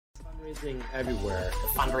Fundraising everywhere.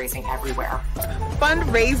 Fundraising everywhere.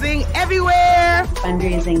 Fundraising everywhere.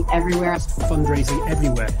 Fundraising everywhere. Fundraising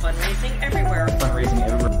everywhere. Fundraising everywhere. Fundraising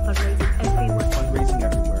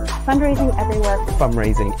everywhere. Fundraising everywhere.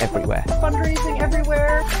 Fundraising everywhere. Fundraising everywhere. Fundraising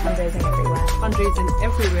everywhere. Fundraising everywhere.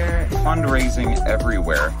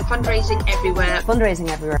 Fundraising everywhere. Fundraising everywhere. Fundraising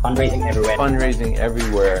everywhere. Fundraising everywhere. Fundraising everywhere. Fundraising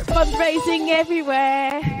everywhere. Fundraising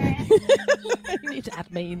everywhere. You need to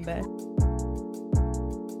add me in there.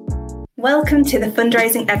 Welcome to the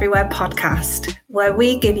Fundraising Everywhere podcast, where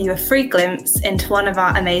we give you a free glimpse into one of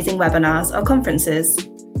our amazing webinars or conferences.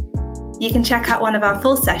 You can check out one of our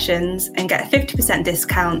full sessions and get a 50%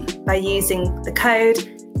 discount by using the code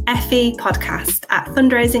FEPodcast at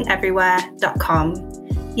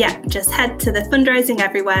fundraisingeverywhere.com. Yeah, just head to the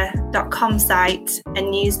fundraisingeverywhere.com site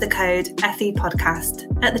and use the code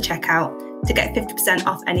FEPodcast at the checkout to get 50%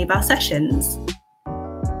 off any of our sessions.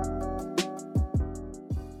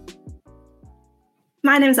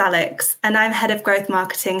 My name's Alex, and I'm Head of Growth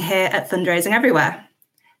Marketing here at Fundraising Everywhere.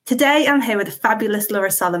 Today, I'm here with the fabulous Laura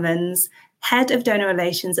Solomons, Head of Donor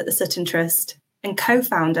Relations at the Sutton Trust and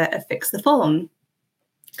co-founder of Fix the Form.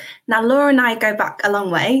 Now, Laura and I go back a long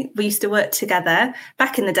way. We used to work together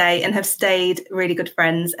back in the day and have stayed really good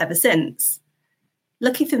friends ever since.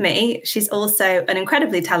 Lucky for me, she's also an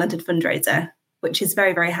incredibly talented fundraiser, which is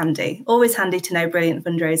very, very handy. Always handy to know brilliant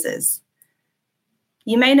fundraisers.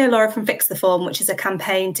 You may know Laura from Fix the Form, which is a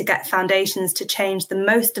campaign to get foundations to change the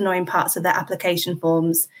most annoying parts of their application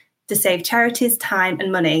forms to save charities time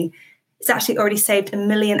and money. It's actually already saved 1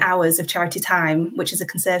 million hours of charity time, which is a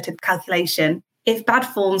conservative calculation. If bad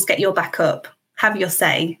forms get your back up, have your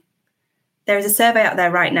say. There is a survey out there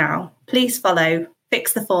right now. Please follow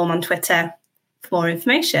Fix the Form on Twitter for more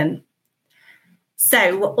information.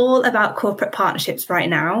 So we're all about corporate partnerships right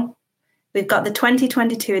now. We've got the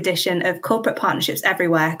 2022 edition of Corporate Partnerships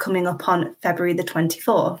Everywhere coming up on February the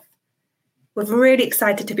 24th. We're really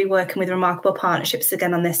excited to be working with Remarkable Partnerships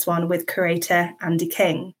again on this one with curator Andy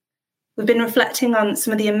King. We've been reflecting on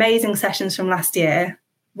some of the amazing sessions from last year,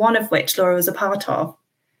 one of which Laura was a part of.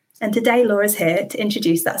 And today Laura's here to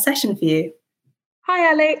introduce that session for you. Hi,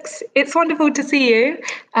 Alex. It's wonderful to see you.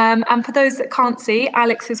 And for those that can't see,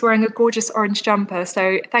 Alex is wearing a gorgeous orange jumper.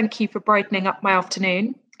 So thank you for brightening up my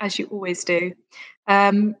afternoon, as you always do.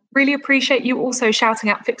 Really appreciate you also shouting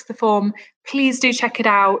out Fix the Form. Please do check it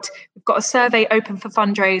out. We've got a survey open for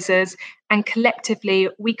fundraisers, and collectively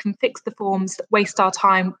we can fix the forms that waste our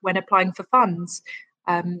time when applying for funds.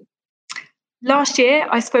 Last year,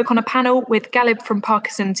 I spoke on a panel with Galib from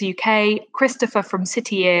Parkinson's UK, Christopher from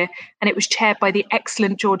City Year, and it was chaired by the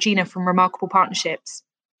excellent Georgina from Remarkable Partnerships.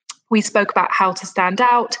 We spoke about how to stand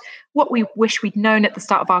out, what we wish we'd known at the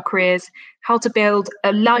start of our careers, how to build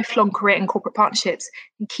a lifelong career in corporate partnerships,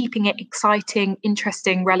 and keeping it exciting,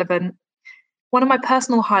 interesting, relevant. One of my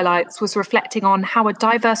personal highlights was reflecting on how a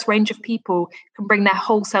diverse range of people can bring their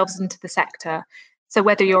whole selves into the sector. So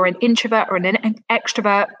whether you're an introvert or an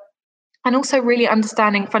extrovert, and also really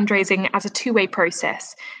understanding fundraising as a two-way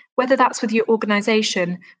process, whether that's with your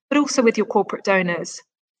organisation, but also with your corporate donors.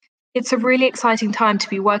 It's a really exciting time to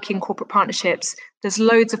be working in corporate partnerships. There's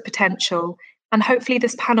loads of potential, and hopefully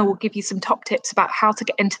this panel will give you some top tips about how to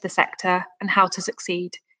get into the sector and how to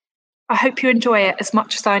succeed. I hope you enjoy it as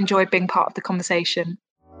much as I enjoy being part of the conversation.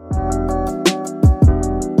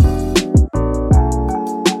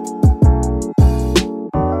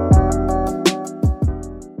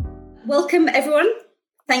 Welcome, everyone.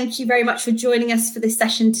 Thank you very much for joining us for this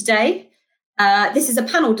session today. This is a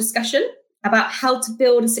panel discussion about how to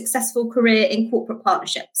build a successful career in corporate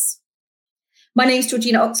partnerships. My name is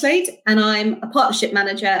Georgina Oxlade, and I'm a partnership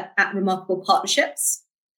manager at Remarkable Partnerships.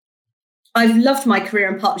 I've loved my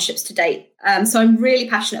career in partnerships to date, so I'm really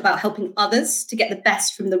passionate about helping others to get the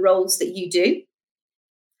best from the roles that you do.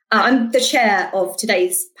 I'm the chair of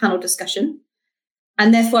today's panel discussion,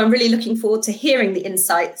 and therefore I'm really looking forward to hearing the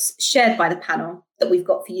insights shared by the panel that we've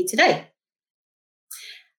got for you today.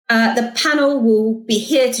 The panel will be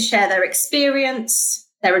here to share their experience,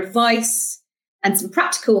 their advice, and some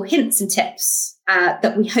practical hints and tips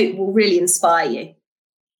that we hope will really inspire you.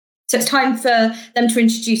 So it's time for them to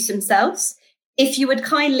introduce themselves. If you would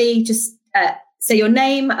kindly just say your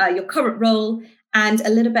name, your current role, and a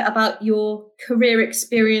little bit about your career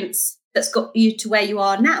experience that's got you to where you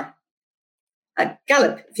are now.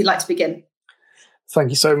 Galib, if you'd like to begin. Thank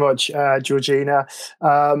you so much, Georgina.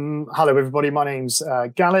 Hello, everybody. My name's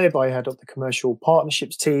Galib. I head up the commercial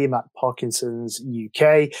partnerships team at Parkinson's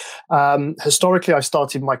UK. Historically, I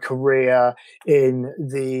started my career in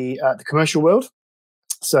the commercial world.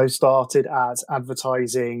 So started at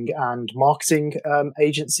advertising and marketing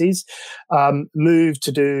agencies, moved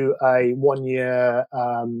to do a 1-year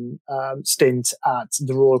stint at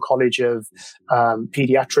the Royal College of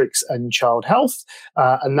Pediatrics and Child Health.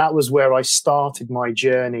 And that was where I started my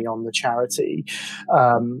journey on the charity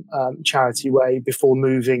way before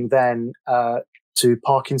moving then to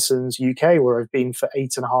Parkinson's UK, where I've been for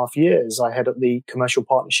 8.5 years. I head up the commercial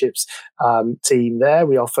partnerships team there.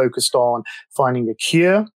 We are focused on finding a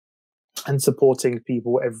cure and supporting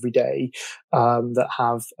people every day that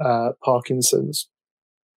have Parkinson's.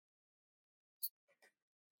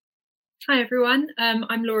 Hi, everyone.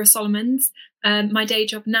 I'm Laura Solomons. My day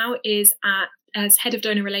job now is as Head of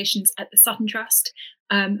Donor Relations at the Sutton Trust,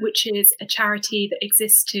 which is a charity that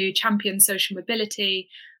exists to champion social mobility.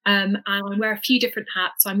 And I wear a few different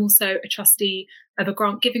hats. I'm also a trustee of a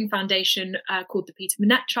grant giving foundation called the Peter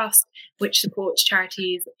Manette Trust, which supports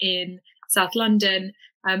charities in South London.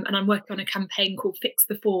 And I'm working on a campaign called Fix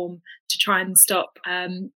the Form to try and stop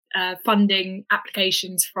funding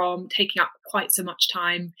applications from taking up quite so much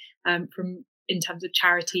time in terms of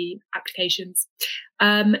charity applications.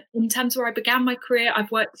 In terms of where I began my career, I've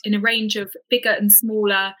worked in a range of bigger and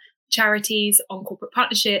smaller charities on corporate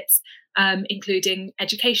partnerships, including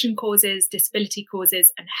education causes, disability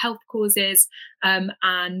causes, and health causes,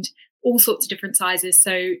 and all sorts of different sizes.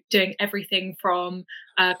 So doing everything from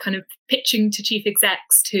kind of pitching to chief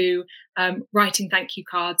execs to writing thank you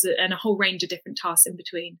cards and a whole range of different tasks in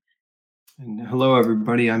between. And hello,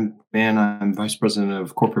 everybody. I'm Vice President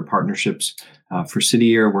of Corporate Partnerships for City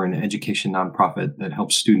Year. We're an education nonprofit that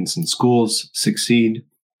helps students in schools succeed.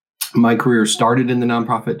 My career started in the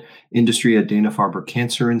nonprofit industry at Dana-Farber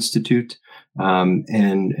Cancer Institute,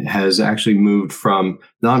 and has actually moved from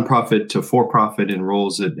nonprofit to for-profit in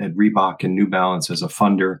roles at Reebok and New Balance as a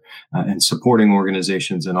funder and supporting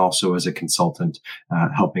organizations, and also as a consultant,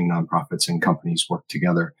 helping nonprofits and companies work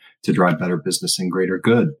together to drive better business and greater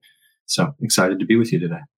good. So excited to be with you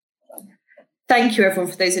today. Thank you, everyone,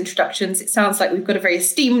 for those introductions. It sounds like we've got a very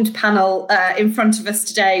esteemed panel in front of us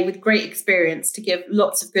today with great experience to give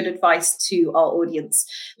lots of good advice to our audience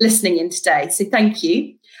listening in today. So thank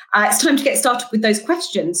you. It's time to get started with those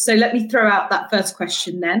questions. So let me throw out that first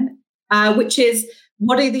question then, which is,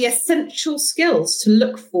 what are the essential skills to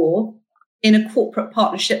look for in a corporate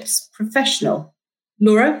partnerships professional?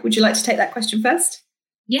 Laura, would you like to take that question first?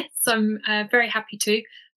 Yes, I'm very happy to.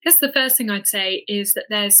 I guess the first thing I'd say is that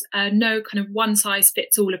there's no kind of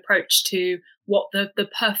one-size-fits-all approach to what the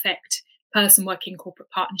perfect person working corporate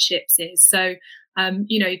partnerships is. So,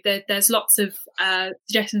 there's lots of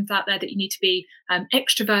suggestions out there that you need to be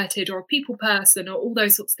extroverted or a people person or all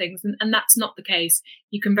those sorts of things. And that's not the case.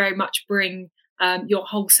 You can very much bring your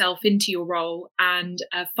whole self into your role and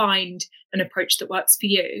find an approach that works for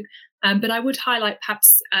you. But I would highlight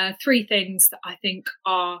perhaps 3 things that I think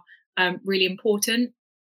are really important.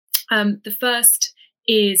 The first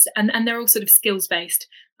is, and they're all sort of skills based.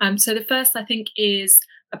 So the first, I think, is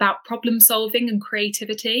about problem solving and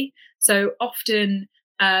creativity. So often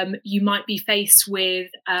you might be faced with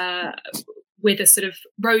a sort of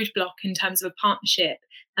roadblock in terms of a partnership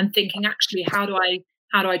and thinking, actually, how do I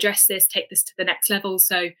address this, take this to the next level?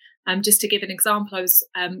 So just to give an example, I was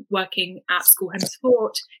working at School Home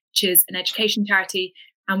Support, which is an education charity,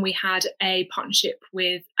 and we had a partnership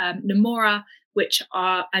with Nomura,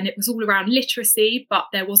 and it was all around literacy, but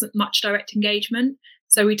there wasn't much direct engagement.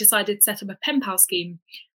 So we decided to set up a pen pal scheme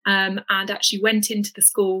and actually went into the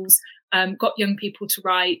schools, got young people to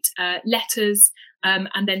write letters,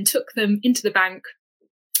 and then took them into the bank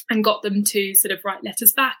and got them to sort of write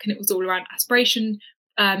letters back. And it was all around aspiration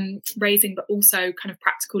raising, but also kind of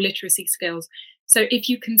practical literacy skills. So if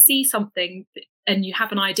you can see something and you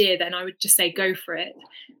have an idea, then I would just say go for it.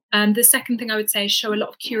 The second thing I would say is show a lot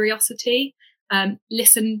of curiosity.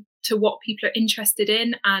 Listen to what people are interested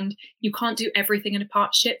in, and you can't do everything in a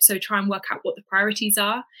partnership. So try and work out what the priorities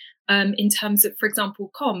are. In terms of, for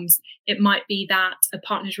example, comms, it might be that a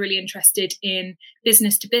partner is really interested in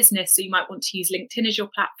business to business. So you might want to use LinkedIn as your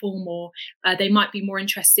platform, or they might be more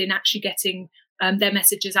interested in actually getting their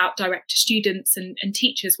messages out direct to students and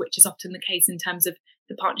teachers, which is often the case in terms of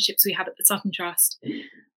the partnerships we have at the Sutton Trust.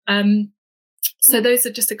 So those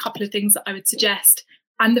are just a couple of things that I would suggest.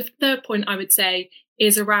 And the third point I would say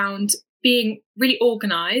is around being really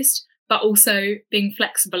organised, but also being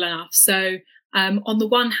flexible enough. So on the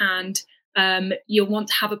one hand, you'll want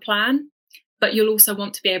to have a plan, but you'll also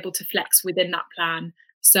want to be able to flex within that plan.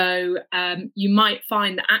 So you might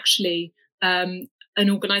find that actually an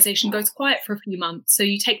organisation goes quiet for a few months. So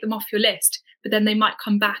you take them off your list, but then they might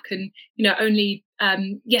come back and, only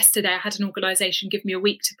yesterday I had an organisation give me a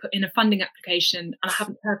week to put in a funding application, and I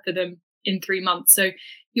haven't heard from them in 3 months. So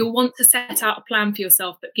you'll want to set out a plan for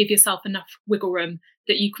yourself, but give yourself enough wiggle room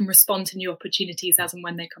that you can respond to new opportunities as and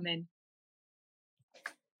when they come in.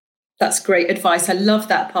 That's great advice. I love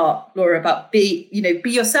that part, Laura, about be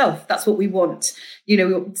yourself. That's what we want. We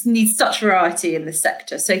need such variety in this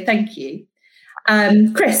sector. So thank you.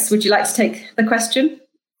 Chris, would you like to take the question?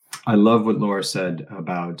 I love what Laura said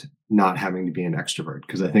about not having to be an extrovert,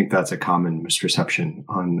 because I think that's a common misperception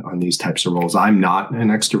on these types of roles. I'm not an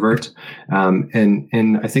extrovert.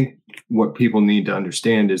 And I think what people need to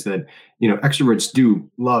understand is that, extroverts do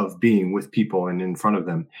love being with people and in front of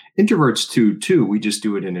them. Introverts too. We just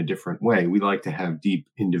do it in a different way. We like to have deep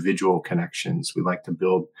individual connections. We like to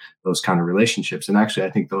build those kind of relationships. And actually,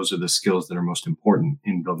 I think those are the skills that are most important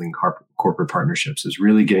in building corporate partnerships, is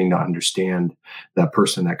really getting to understand that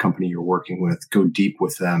person, that company you're working with, go deep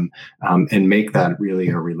with them, and make that really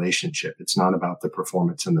a relationship. It's not about the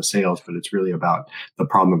performance and the sales, but it's really about the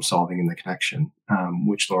problem solving and the connection,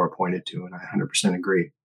 which Laura pointed to, and I 100%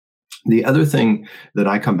 agree. The other thing that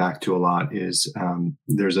I come back to a lot is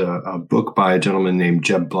there's a book by a gentleman named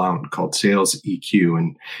Jeb Blount called Sales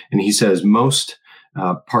EQ. And he says most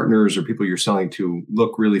partners or people you're selling to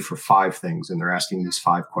look really for 5 things. And they're asking these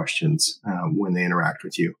 5 questions when they interact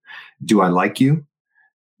with you. Do I like you?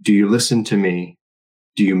 Do you listen to me?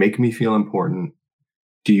 Do you make me feel important?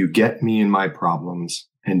 Do you get me in my problems?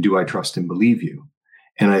 And do I trust and believe you?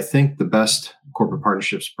 And I think the best corporate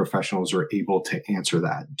partnerships professionals are able to answer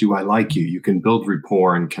that. Do I like you? You can build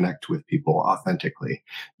rapport and connect with people authentically.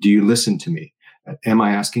 Do you listen to me? Am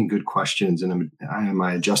I asking good questions, and am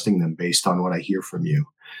I adjusting them based on what I hear from you?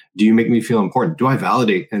 Do you make me feel important? Do I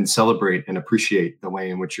validate and celebrate and appreciate the way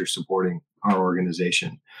in which you're supporting our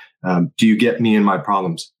organization? Do you get me in my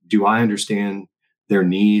problems? Do I understand their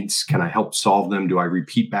needs? Can I help solve them? Do I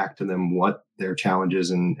repeat back to them what their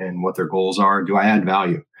challenges and what their goals are? Do I add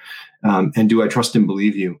value? And do I trust and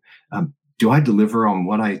believe you? Do I deliver on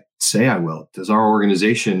what I say I will? Does our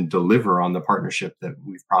organization deliver on the partnership that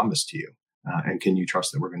we've promised to you? And can you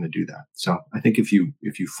trust that we're going to do that? So I think if you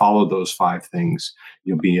follow those 5 things,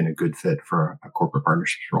 you'll be in a good fit for a corporate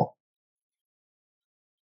partnerships role.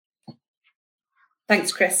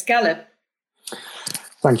 Thanks, Chris. Gallup.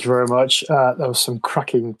 Thank you very much. There were some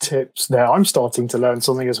cracking tips there. I'm starting to learn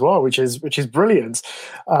something as well, which is brilliant.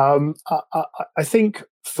 I think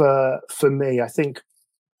for me, I think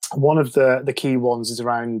one of the key ones is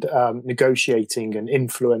around negotiating and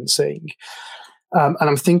influencing. And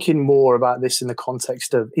I'm thinking more about this in the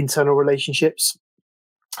context of internal relationships,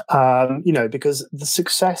 because the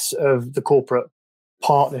success of the corporate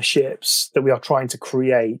partnerships that we are trying to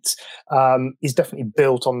create is definitely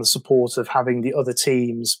built on the support of having the other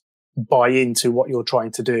teams buy into what you're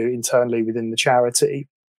trying to do internally within the charity.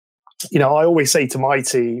 I always say to my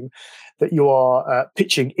team that you are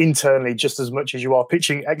pitching internally just as much as you are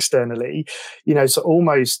pitching externally, so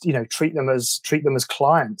almost, treat them as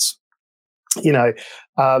clients. I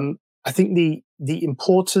think the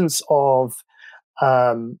importance of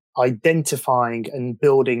identifying and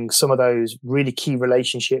building some of those really key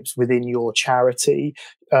relationships within your charity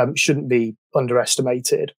shouldn't be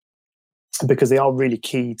underestimated, because they are really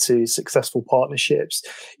key to successful partnerships.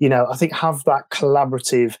 I think have that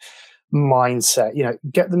collaborative mindset,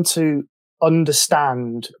 get them to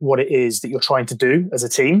understand what it is that you're trying to do as a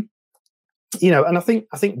team. And I think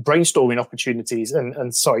brainstorming opportunities and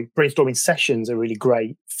brainstorming sessions are really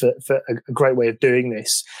great for a great way of doing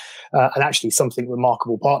this, and actually something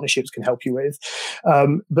Remarkable Partnerships can help you with.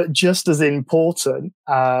 But just as important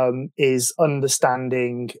is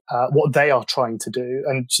understanding what they are trying to do.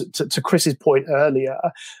 And to Chris's point earlier,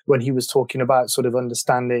 when he was talking about sort of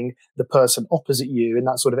understanding the person opposite you in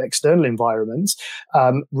that sort of external environment,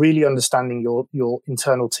 really understanding your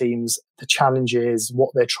internal teams, the challenges,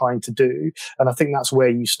 what they're trying to do. And I think that's where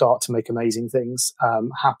you start to make amazing things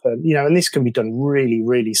happen. And this can be done really,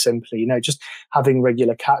 really simply, just having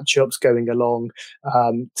regular catch-ups, going along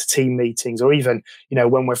to team meetings, or even,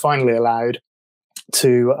 when we're finally allowed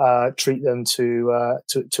to treat them to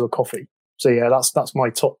a coffee. So yeah, that's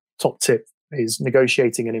my top tip, is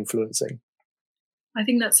negotiating and influencing. I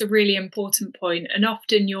think that's a really important point. And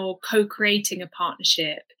often you're co-creating a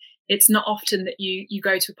partnership. It's not often that you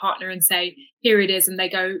go to a partner and say, here it is, and they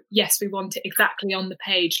go, yes, we want it exactly on the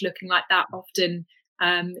page, looking like that. Often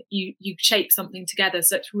you shape something together.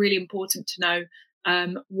 So it's really important to know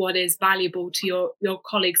what is valuable to your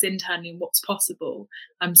colleagues internally and what's possible,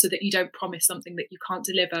 so that you don't promise something that you can't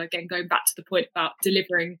deliver. Again, going back to the point about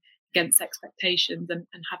delivering against expectations and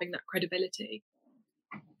having that credibility.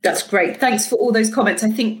 That's great. Thanks for all those comments. I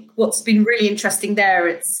think what's been really interesting there,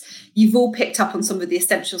 it's you've all picked up on some of the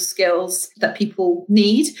essential skills that people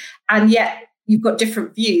need, and yet you've got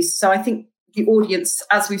different views. So I think the audience,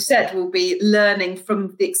 as we've said, will be learning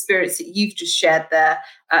from the experience that you've just shared there.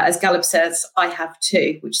 As Gallup says, I have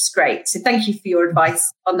too, which is great. So thank you for your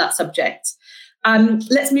advice on that subject.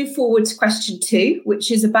 Let's move forward to question 2,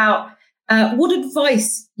 which is about what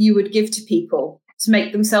advice you would give to people to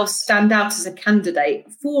make themselves stand out as a candidate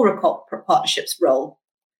for a corporate partnerships role.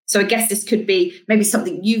 So I guess this could be maybe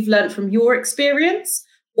something you've learned from your experience,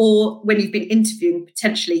 or when you've been interviewing,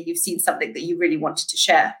 potentially you've seen something that you really wanted to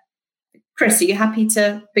share. Chris, are you happy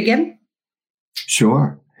to begin?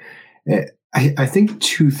 Sure. I think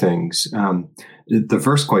 2 things. The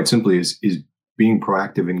first, quite simply, is being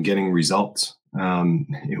proactive in getting results.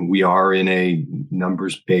 We are in a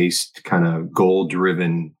numbers-based, kind of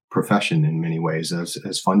goal-driven profession in many ways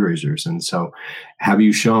as fundraisers. And so have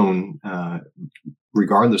you shown,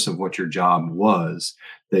 regardless of what your job was,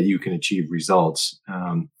 that you can achieve results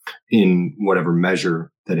in whatever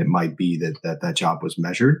measure that it might be that job was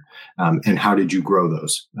measured? And how did you grow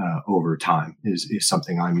those over time is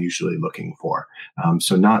something I'm usually looking for.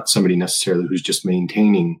 So not somebody necessarily who's just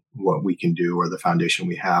maintaining what we can do or the foundation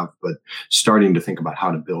we have, but starting to think about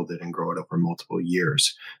how to build it and grow it over multiple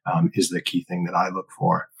years is the key thing that I look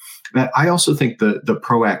for. I also think the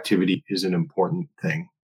proactivity is an important thing.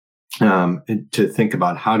 To think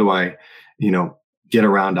about how do I, get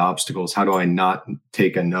around obstacles? How do I not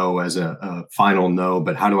take a no as a final no,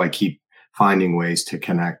 but how do I keep finding ways to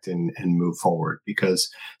connect and move forward? Because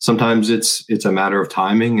sometimes it's a matter of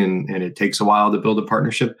timing and it takes a while to build a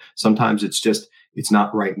partnership. Sometimes it's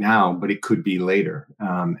not right now, but it could be later.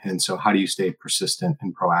 And so how do you stay persistent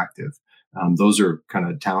and proactive? Those are kind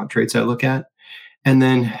of talent traits I look at. And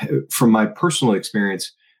then from my personal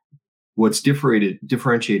experience, what's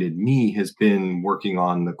differentiated me has been working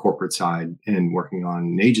on the corporate side and working on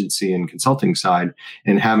an agency and consulting side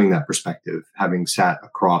and having that perspective, having sat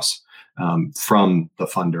across from the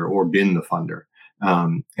funder or been the funder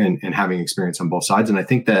and having experience on both sides. And I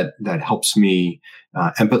think that helps me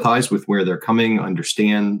empathize with where they're coming,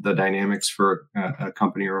 understand the dynamics for a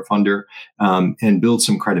company or a funder, and build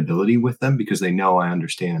some credibility with them because they know I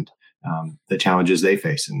understand the challenges they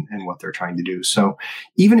face and what they're trying to do. So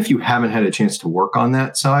even if you haven't had a chance to work on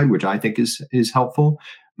that side, which I think is helpful,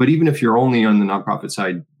 but even if you're only on the nonprofit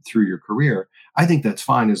side through your career, I think that's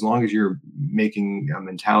fine as long as you're making a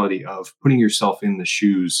mentality of putting yourself in the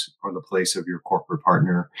shoes or the place of your corporate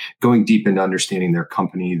partner, going deep into understanding their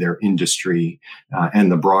company, their industry,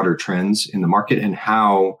 and the broader trends in the market and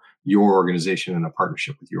how your organization and a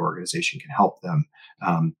partnership with your organization can help them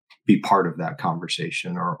be part of that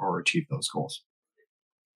conversation or achieve those goals.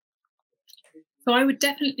 So I would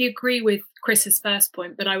definitely agree with Chris's first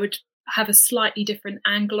point, but I would have a slightly different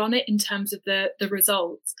angle on it in terms of the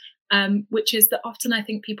results, which is that often I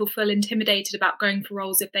think people feel intimidated about going for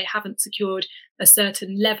roles if they haven't secured a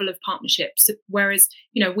certain level of partnerships. Whereas,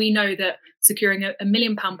 we know that securing a £1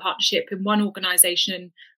 million partnership in one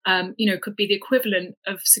organisation, could be the equivalent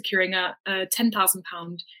of securing a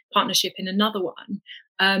 £10,000 partnership in another one.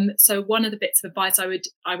 So one of the bits of advice I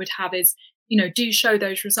would have is, do show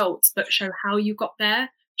those results, but show how you got there.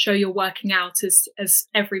 Show you're working out, as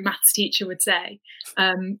every maths teacher would say.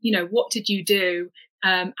 What did you do?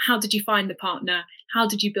 How did you find the partner? How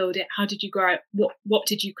did you build it? How did you grow it? What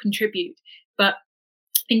did you contribute? But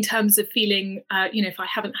in terms of feeling, if I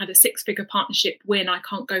haven't had a 6-figure partnership win, I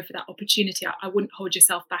can't go for that opportunity. I wouldn't hold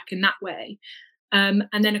yourself back in that way. And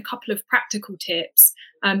then a couple of practical tips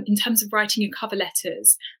in terms of writing your cover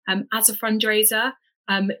letters. As a fundraiser,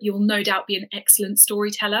 you'll no doubt be an excellent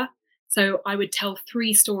storyteller. So I would tell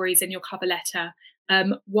 3 stories in your cover letter.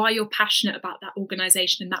 Why you're passionate about that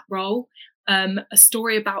organisation and that role. A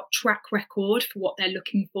story about track record for what they're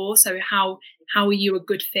looking for. So how are you a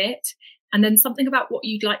good fit? And then something about what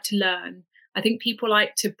you'd like to learn. I think people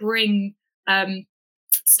like to bring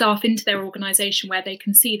staff into their organisation where they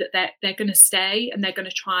can see that they're going to stay and they're going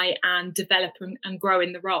to try and develop and grow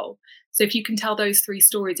in the role. So if you can tell those 3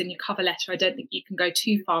 stories in your cover letter, I don't think you can go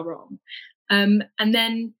too far wrong. And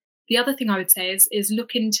then the other thing I would say is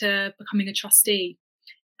look into becoming a trustee,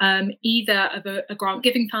 either of a grant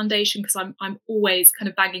giving foundation, because I'm always kind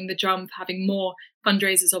of banging the drum for having more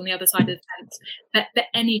fundraisers on the other side of the fence, but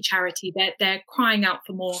any charity, they're crying out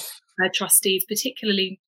for more trustees,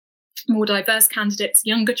 particularly more diverse candidates,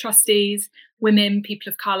 younger trustees, women, people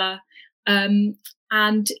of colour. And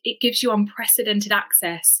it gives you unprecedented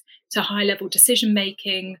access to high-level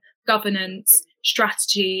decision-making, governance,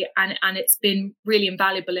 strategy, and it's been really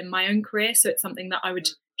invaluable in my own career. So it's something that I would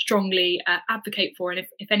strongly advocate for. And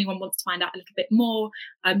if anyone wants to find out a little bit more,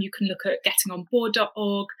 you can look at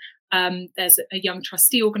gettingonboard.org. There's a young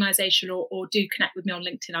trustee organisation, or do connect with me on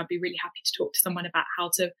LinkedIn. I'd be really happy to talk to someone about how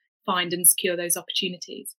to find and secure those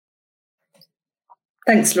opportunities.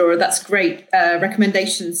 Thanks, Laura. That's great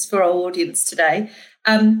recommendations for our audience today.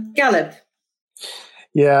 Galib.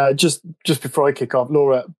 Yeah, just before I kick off,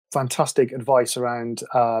 Laura, fantastic advice around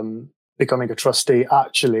becoming a trustee.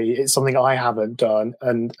 Actually, it's something I haven't done,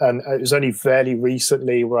 and it was only fairly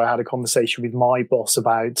recently where I had a conversation with my boss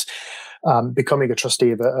about becoming a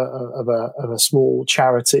trustee of a small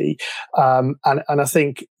charity, and I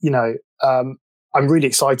think, you know, I'm really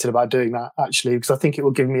excited about doing that, actually, because I think it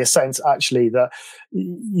will give me a sense, actually, that,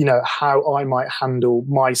 you know, how I might handle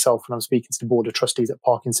myself when I'm speaking to the board of trustees at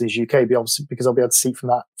Parkinson's UK, because I'll be able to see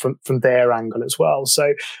from their angle as well.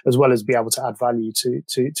 So, as well as be able to add value to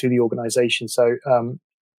the organisation. So,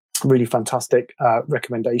 really fantastic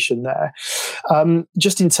recommendation there.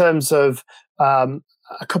 Just in terms of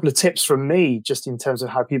a couple of tips from me, just in terms of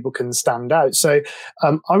how people can stand out. So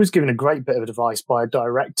I was given a great bit of advice by a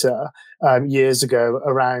director years ago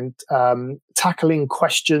around tackling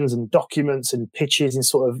questions and documents and pitches in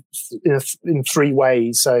sort of in three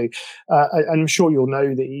ways. So I'm sure you'll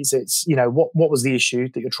know these. It's, you know, what was the issue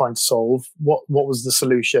that you're trying to solve? What was the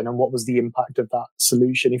solution, and what was the impact of that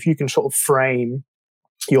solution? If you can sort of frame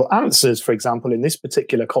your answers, for example, in this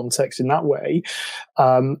particular context in that way,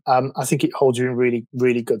 I think it holds you in really,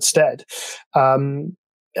 really good stead. I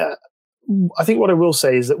think what I will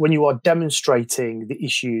say is that when you are demonstrating the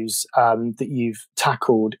issues that you've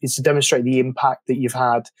tackled, is to demonstrate the impact that you've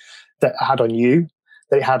had, that had on you,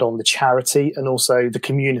 that it had on the charity, and also the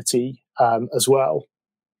community as well.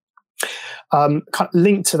 Kind of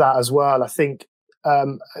linked to that as well, I think,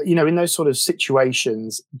 you know, in those sort of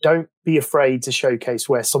situations, don't be afraid to showcase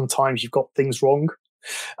where sometimes you've got things wrong.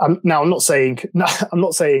 Now, I'm not saying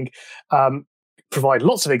provide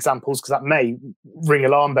lots of examples, because that may ring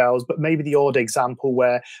alarm bells, but maybe the odd example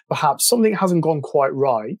where perhaps something hasn't gone quite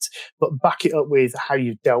right, but back it up with how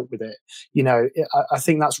you've dealt with it. You know, I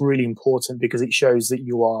think that's really important, because it shows that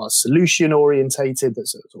you are solution orientated,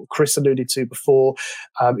 that's what Chris alluded to before.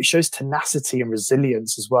 It shows tenacity and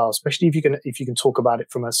resilience as well, especially if you can talk about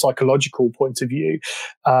it from a psychological point of view.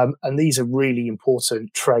 And these are really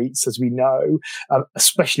important traits, as we know,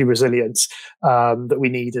 especially resilience, that we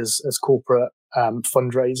need as corporate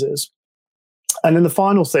fundraisers. And then the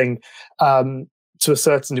final thing, to a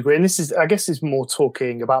certain degree, and this is, I guess, is more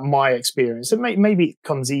talking about my experience. Maybe it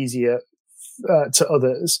comes easier to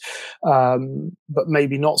others, but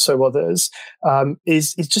maybe not so others.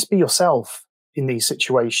 Is just be yourself in these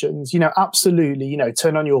situations. You know, absolutely, you know,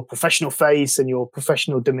 turn on your professional face and your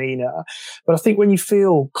professional demeanor. But I think when you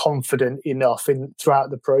feel confident enough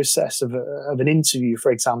throughout the process of an interview, for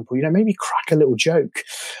example, you know, maybe crack a little joke.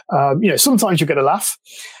 You know, sometimes you'll get a laugh.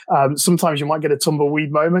 Sometimes you might get a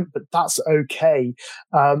tumbleweed moment, but that's okay.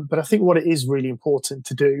 But I think what it is really important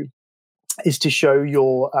to do is to show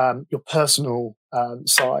your personal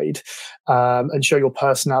side, and show your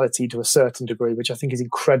personality to a certain degree, which I think is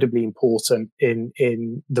incredibly important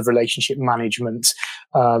in the relationship management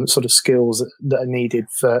sort of skills that are needed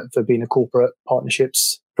for being a corporate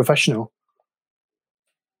partnerships professional.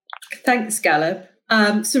 Thanks, Galib.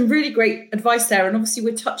 Some really great advice there. And obviously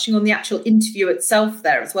we're touching on the actual interview itself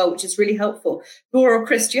there as well, which is really helpful. Laura or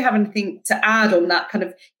Chris, do you have anything to add on that kind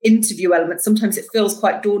of interview element? Sometimes it feels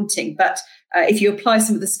quite daunting, but if you apply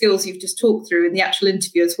some of the skills you've just talked through in the actual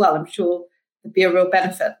interview as well, I'm sure there'd be a real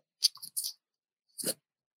benefit.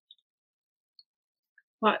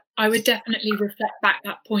 Well, I would definitely reflect back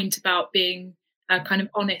that point about being kind of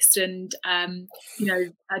honest and, you know,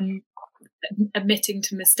 and admitting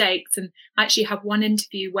to mistakes. And I actually have one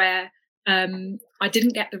interview where I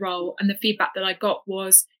didn't get the role, and the feedback that I got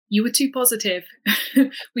was, you were too positive.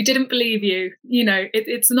 We didn't believe you. You know,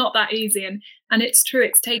 it's not that easy. And it's true.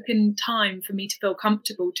 It's taken time for me to feel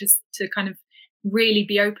comfortable to kind of really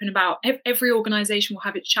be open about every organization will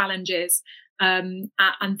have its challenges and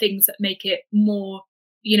things that make it more,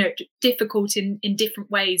 you know, difficult in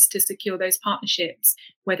different ways to secure those partnerships,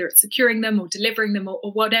 whether it's securing them or delivering them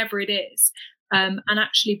or whatever it is. And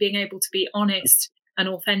actually being able to be honest and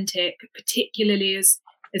authentic, particularly as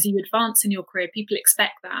you advance in your career, people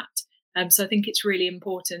expect that. So I think it's really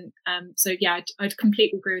important. So yeah, I'd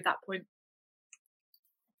completely agree with that point.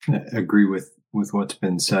 I agree with what's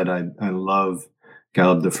been said. I love,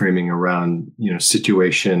 Galib, the framing around, you know,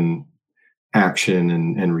 situation, action,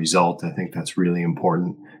 and result. I think that's really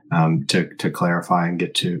important to clarify and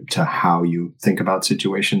get to how you think about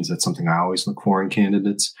situations. That's something I always look for in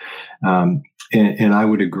candidates. And I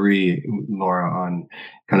would agree, Laura, on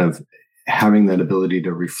kind of having that ability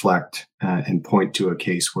to reflect and point to a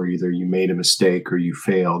case where either you made a mistake or you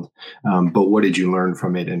failed, but what did you learn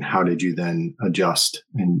from it, and how did you then adjust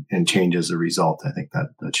and change as a result? I think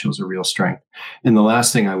that shows a real strength. And the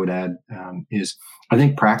last thing I would add is I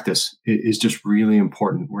think practice is just really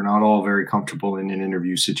important. We're not all very comfortable in an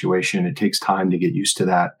interview situation. It takes time to get used to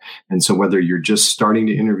that. And so whether you're just starting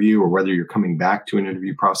to interview or whether you're coming back to an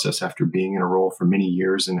interview process after being in a role for many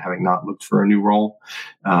years and having not looked for a new role,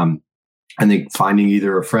 I think finding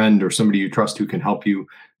either a friend or somebody you trust who can help you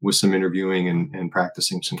with some interviewing and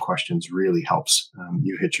practicing some questions really helps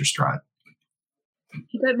you hit your stride. If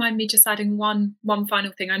you don't mind me just adding one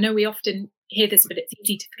final thing. I know we often hear this, but it's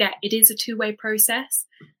easy to forget. It is a two-way process.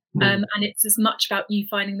 And it's as much about you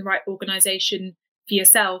finding the right organization for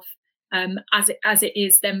yourself as it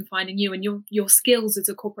is them finding you. And your skills as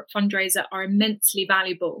a corporate fundraiser are immensely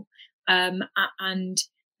valuable. And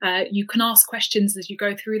you can ask questions as you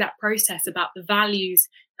go through that process about the values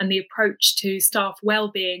and the approach to staff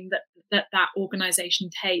well-being that organization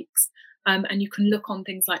takes. And you can look on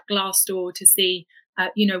things like Glassdoor to see,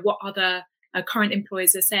 what other current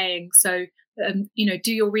employers are saying. So,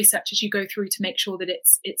 do your research as you go through to make sure that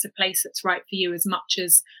it's a place that's right for you, as much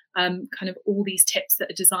as kind of all these tips that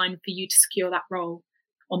are designed for you to secure that role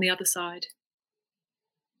on the other side.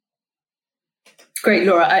 Great,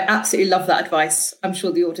 Laura. I absolutely love that advice. I'm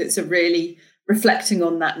sure the audience are really reflecting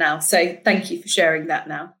on that now. So thank you for sharing that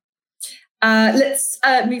now. Let's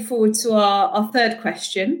move forward to our third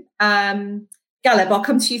question. Galeb, I'll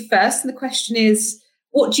come to you first. And the question is,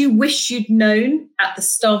 what do you wish you'd known at the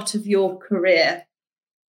start of your career?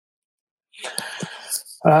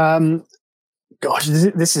 Gosh,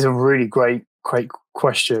 this is a really great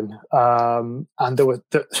question. And I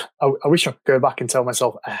wish I could go back and tell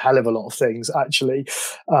myself a hell of a lot of things, actually,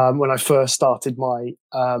 when I first started my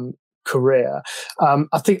career.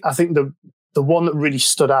 I think the one that really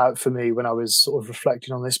stood out for me when I was sort of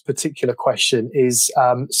reflecting on this particular question is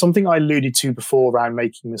something I alluded to before around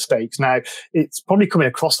making mistakes. Now, it's probably coming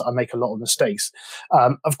across that I make a lot of mistakes.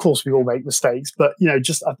 Of course, we all make mistakes, but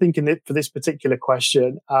just I think for this particular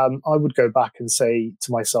question, I would go back and say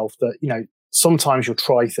to myself that sometimes you'll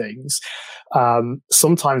try things,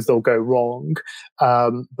 sometimes they'll go wrong,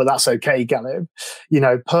 but that's okay, Galeb.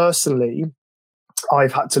 Personally,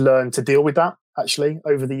 I've had to learn to deal with that. Actually,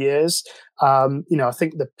 over the years, I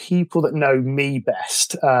think the people that know me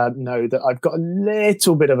best know that I've got a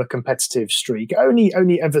little bit of a competitive streak, only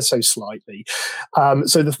ever so slightly.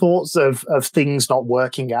 So the thoughts of things not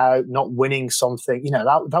working out, not winning something,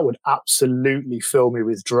 that would absolutely fill me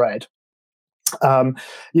with dread. It's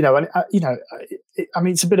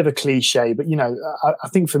a bit of a cliche, but I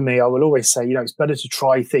think for me, I will always say, it's better to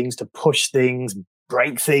try things, to push things,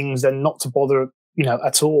 break things, than not to bother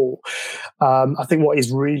at all. I think what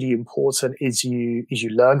is really important is you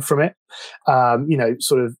learn from it.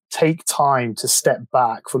 Sort of take time to step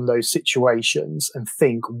back from those situations and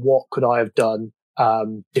think, what could I have done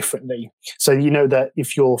differently? So that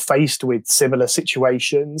if you're faced with similar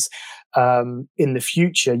situations in the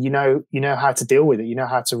future, you know how to deal with it, you know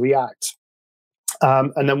how to react.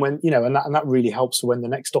 And then when and that really helps when the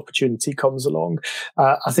next opportunity comes along.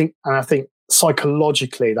 I think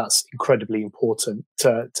psychologically that's incredibly important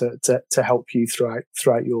to help you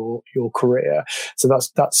throughout your career. So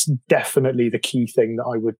that's definitely the key thing that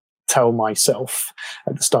I would tell myself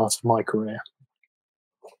at the start of my career.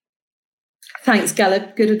 Thanks,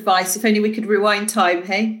 Galeb. Good advice. If only we could rewind time,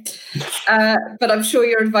 hey? But I'm sure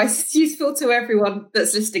your advice is useful to everyone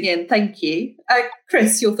that's listening in. Thank you.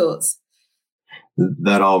 Chris, your thoughts?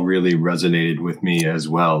 That all really resonated with me as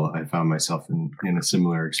well. I found myself in a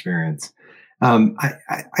similar experience.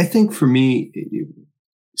 I think for me,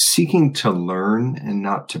 seeking to learn and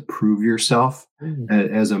not to prove yourself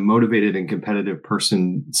as a motivated and competitive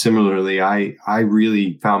person. Similarly, I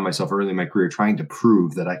really found myself early in my career trying to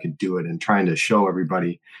prove that I could do it and trying to show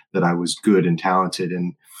everybody that I was good and talented.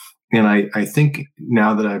 And I think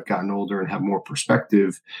now that I've gotten older and have more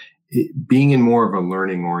perspective, being in more of a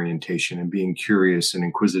learning orientation and being curious and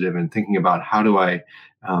inquisitive and thinking about how do I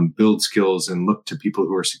build skills and look to people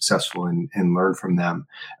who are successful and learn from them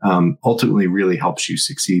ultimately really helps you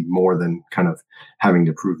succeed more than kind of having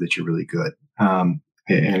to prove that you're really good. And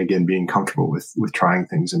again, being comfortable with trying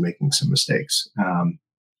things and making some mistakes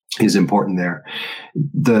is important there.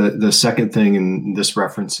 The second thing, and this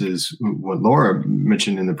references what Laura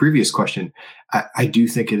mentioned in the previous question, I do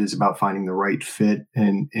think it is about finding the right fit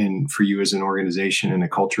and for you as an organization and a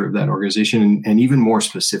culture of that organization. And even more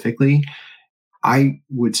specifically, I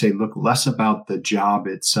would say look less about the job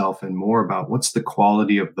itself and more about what's the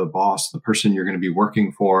quality of the boss, the person you're going to be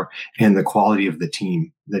working for, and the quality of the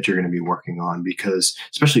team that you're going to be working on. Because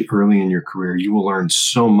especially early in your career, you will learn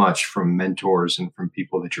so much from mentors and from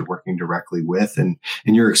people that you're working directly with. And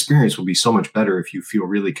your experience will be so much better if you feel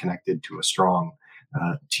really connected to a strong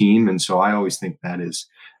team. And so I always think that is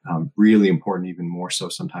really important, even more so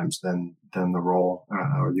sometimes than the role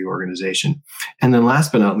or the organization. And then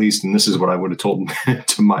last but not least, and this is what I would have told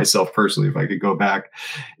to myself personally, if I could go back,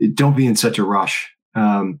 don't be in such a rush.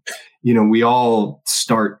 We all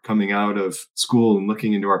start coming out of school and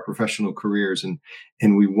looking into our professional careers,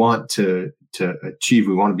 and we want to achieve,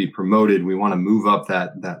 we want to be promoted, we want to move up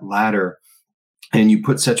that ladder. And you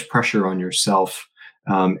put such pressure on yourself,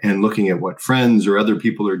 and looking at what friends or other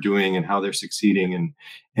people are doing and how they're succeeding.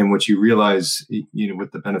 And what you realize,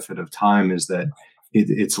 with the benefit of time, is that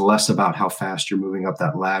it's less about how fast you're moving up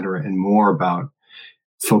that ladder and more about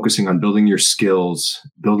focusing on building your skills,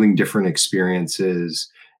 building different experiences,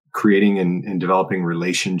 creating and developing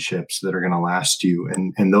relationships that are going to last you.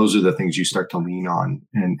 And those are the things you start to lean on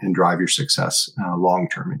and drive your success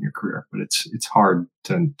long-term in your career. But it's hard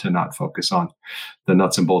to not focus on the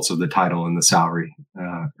nuts and bolts of the title and the salary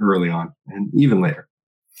early on and even later.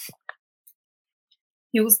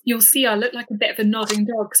 You'll see I look like a bit of a nodding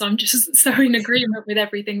dog because I'm just so in agreement with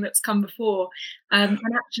everything that's come before. And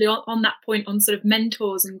actually on that point on sort of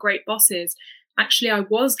mentors and great bosses, actually I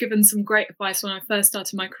was given some great advice when I first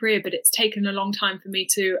started my career, but it's taken a long time for me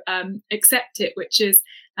to accept it, which is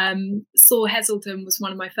Saul Heselden was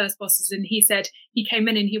one of my first bosses, and he said, he came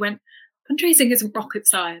in and he went, fundraising isn't rocket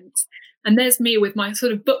science. And there's me with my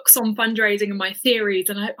sort of books on fundraising and my theories.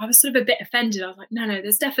 And I was sort of a bit offended. I was like, no,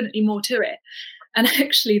 there's definitely more to it. And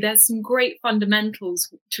actually, there's some great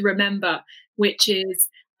fundamentals to remember, which is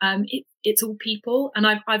it's all people. And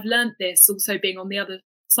I've learned this also being on the other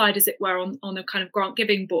side, as it were, on a kind of grant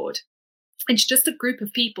giving board. It's just a group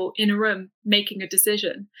of people in a room making a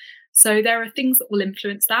decision. So there are things that will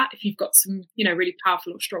influence that. If you've got some, really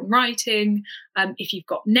powerful or strong writing, if you've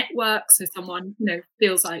got networks, so someone,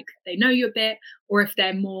 feels like they know you a bit, or if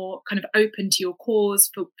they're more kind of open to your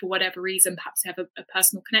cause for whatever reason, perhaps they have a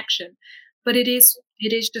personal connection. But it is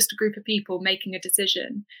just a group of people making a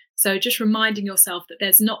decision. So just reminding yourself that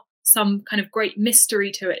there's not some kind of great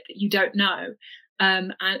mystery to it that you don't know,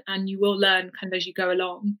 and you will learn kind of as you go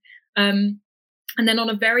along. And then on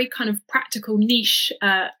a very kind of practical niche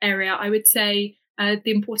area, I would say the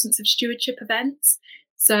importance of stewardship events.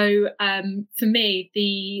 So for me,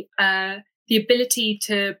 the ability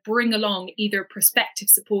to bring along either a prospective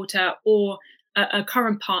supporter or a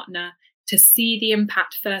current partner to see the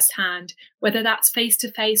impact firsthand, whether that's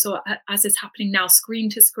face-to-face or, as is happening now, screen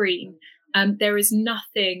to screen, there is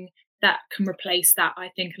nothing that can replace that, I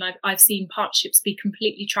think. And I've seen partnerships be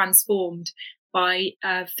completely transformed by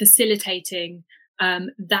facilitating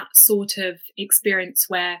that sort of experience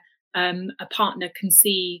where a partner can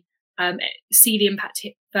see the impact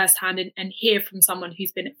firsthand and hear from someone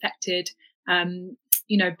who's been affected,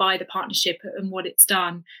 by the partnership and what it's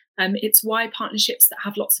done. It's why partnerships that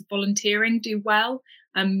have lots of volunteering do well,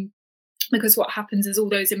 because what happens is all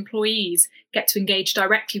those employees get to engage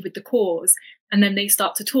directly with the cause, and then they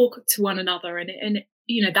start to talk to one another, and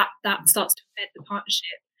that starts to embed the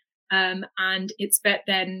partnership. And it's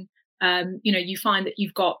then, you find that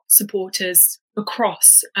you've got supporters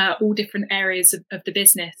across all different areas of the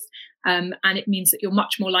business. And it means that you're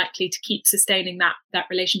much more likely to keep sustaining that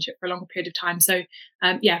relationship for a longer period of time. So,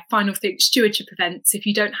 final thing, stewardship events. If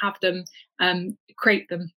you don't have them, create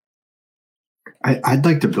them. I'd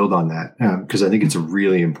like to build on that because I think it's a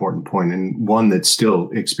really important point, and one that still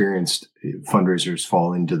experienced fundraisers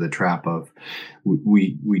fall into the trap of.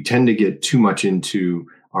 We tend to get too much into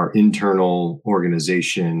our internal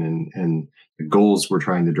organization and the goals we're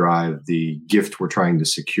trying to drive, the gift we're trying to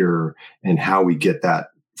secure, and how we get that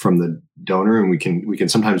from the donor. And we can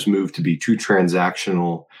sometimes move to be too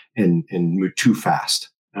transactional and move too fast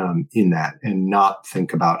in that, and not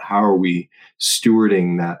think about how are we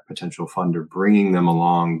stewarding that potential funder, bringing them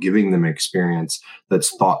along, giving them experience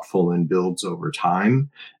that's thoughtful and builds over time,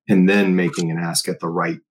 and then making an ask at the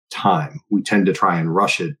right time. We tend to try and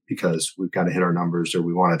rush it because we've got to hit our numbers, or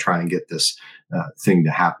we want to try and get this thing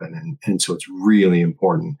to happen. And so it's really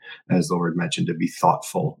important, as Lord mentioned, to be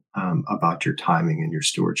thoughtful about your timing and your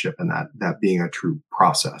stewardship, and that being a true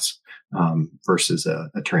process versus a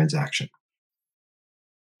transaction.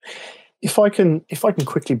 If I can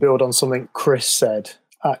quickly build on something Chris said,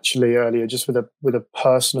 actually earlier, just with a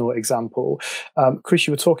personal example. Chris,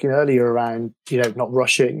 you were talking earlier around, not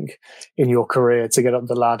rushing in your career to get up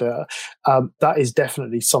the ladder. That is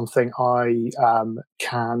definitely something I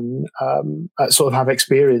can sort of have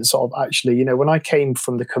experience of. Actually, when I came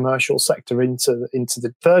from the commercial sector into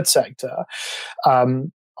the third sector,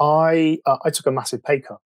 I took a massive pay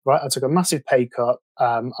cut. Right, I took a massive pay cut.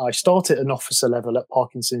 I started at an officer level at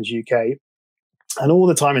Parkinson's UK. And all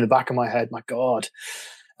the time in the back of my head, my God,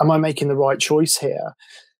 am I making the right choice here?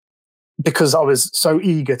 Because I was so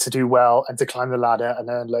eager to do well and to climb the ladder and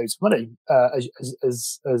earn loads of money,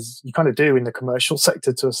 as you kind of do in the commercial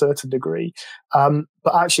sector to a certain degree.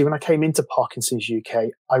 But actually, when I came into Parkinson's UK,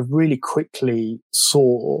 I really quickly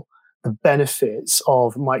saw the benefits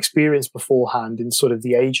of my experience beforehand in sort of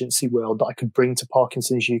the agency world that I could bring to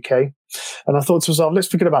Parkinson's UK. And I thought to myself, let's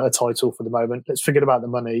forget about the title for the moment. Let's forget about the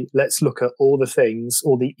money. Let's look at all the things,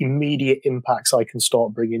 all the immediate impacts I can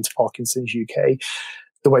start bringing to Parkinson's UK.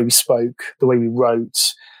 The way we spoke, the way we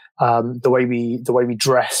wrote, the way we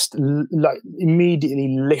dressed, like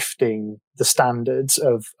immediately lifting the standards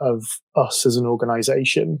of us as an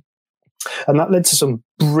organisation. And that led to some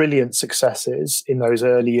brilliant successes in those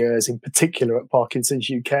early years, in particular at Parkinson's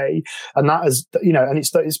UK. And that has, and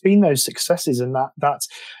it's been those successes and that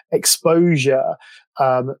exposure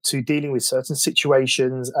to dealing with certain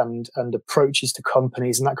situations and approaches to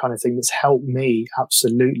companies and that kind of thing that's helped me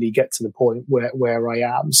absolutely get to the point where I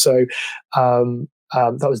am. So that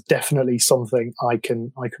was definitely something I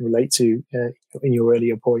can relate to in your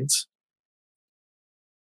earlier points.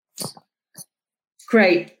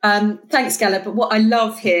 Great. Thanks, Galeb. But what I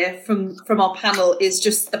love here from our panel is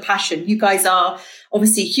just the passion. You guys are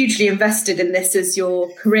obviously hugely invested in this as your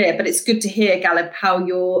career, but it's good to hear, Galeb, how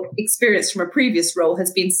your experience from a previous role has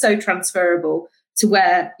been so transferable to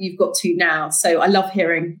where you've got to now. So I love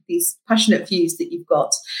hearing these passionate views that you've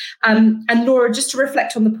got. And Laura, just to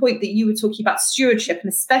reflect on the point that you were talking about stewardship,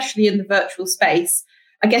 and especially in the virtual space,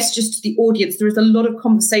 I guess just to the audience, there is a lot of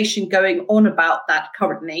conversation going on about that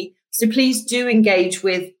currently. So please do engage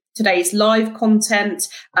with today's live content,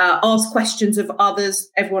 ask questions of others,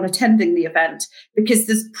 everyone attending the event, because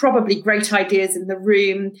there's probably great ideas in the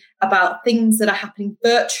room about things that are happening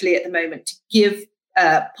virtually at the moment to give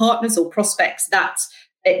partners or prospects that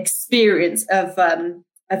experience of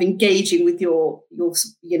engaging with your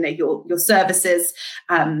services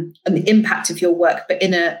and the impact of your work, but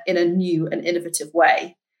in a new and innovative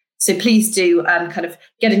way. So please do kind of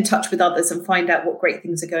get in touch with others and find out what great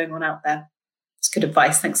things are going on out there. It's good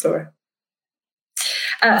advice. Thanks, Laura.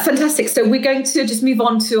 Fantastic. So we're going to just move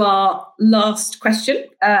on to our last question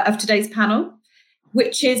of today's panel,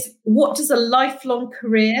 which is, what does a lifelong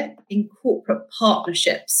career in corporate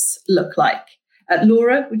partnerships look like?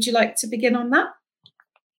 Laura, would you like to begin on that?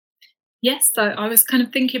 Yes, so I was kind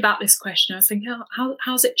of thinking about this question. I was thinking,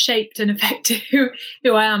 how's it shaped and affected who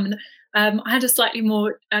I am? I had a slightly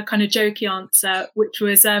more kind of jokey answer, which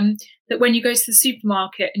was that when you go to the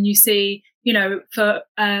supermarket and you see, for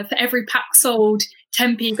every pack sold,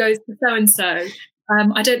 10p goes to so-and-so,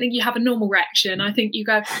 I don't think you have a normal reaction. I think you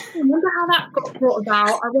go, I wonder how that got brought about.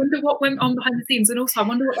 I wonder what went on behind the scenes. And also, I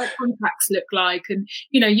wonder what their contracts look like. And,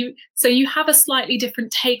 so you have a slightly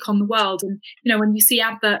different take on the world. And, when you see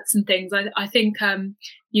adverts and things, I think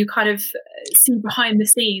you kind of see behind the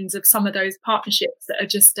scenes of some of those partnerships that are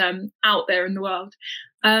just out there in the world.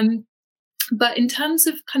 But in terms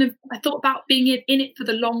of I thought about being in it for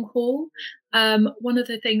the long haul. One of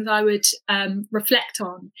the things I would reflect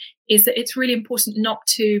on is that it's really important not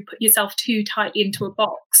to put yourself too tightly into a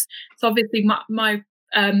box. So obviously my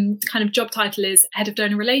kind of job title is Head of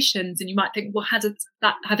Donor Relations, and you might think, well, how does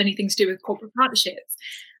that have anything to do with corporate partnerships?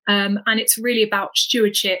 And it's really about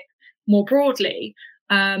stewardship more broadly.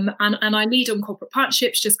 And I lead on corporate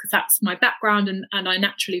partnerships just because that's my background, and I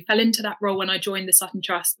naturally fell into that role when I joined the Sutton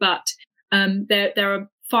Trust. But there are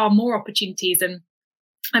far more opportunities,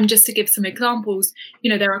 and just to give some examples,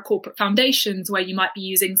 there are corporate foundations where you might be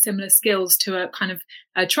using similar skills to a kind of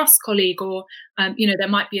a trust colleague, or, there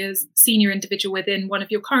might be a senior individual within one of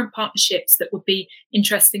your current partnerships that would be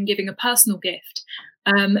interested in giving a personal gift.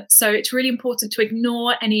 So it's really important to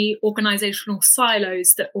ignore any organizational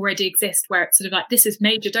silos that already exist, where it's sort of like, this is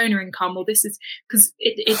major donor income, or this is, because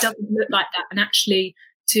it doesn't look like that. And actually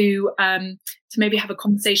to maybe have a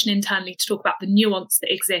conversation internally to talk about the nuance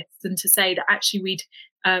that exists, and to say that actually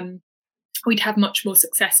we'd have much more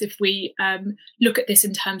success if we look at this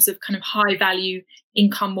in terms of kind of high value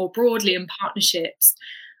income more broadly in partnerships.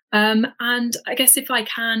 And I guess if I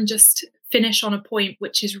can just finish on a point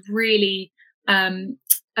which is really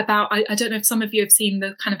about, I don't know if some of you have seen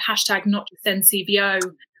the kind of hashtag not just NCVO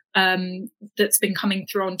that's been coming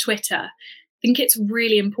through on Twitter. I think it's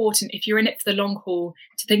really important, if you're in it for the long haul,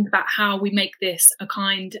 to think about how we make this a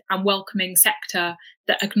kind and welcoming sector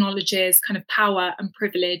that acknowledges kind of power and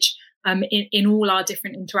privilege in all our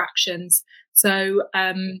different interactions. So,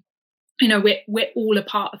 we're all a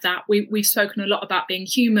part of that. We've spoken a lot about being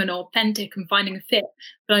human or authentic and finding a fit,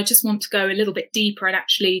 but I just want to go a little bit deeper and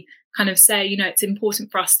actually kind of say, it's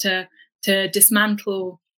important for us to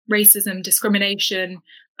dismantle racism, discrimination,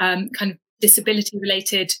 kind of disability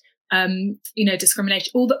related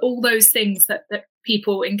discrimination, all those things that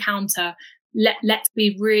people encounter. Let's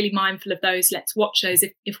be really mindful of those. Let's watch those.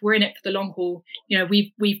 If we're in it for the long haul,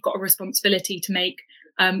 we've got a responsibility to make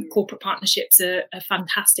corporate partnerships a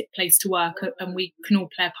fantastic place to work, and we can all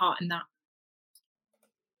play a part in that.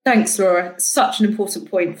 Thanks, Laura. Such an important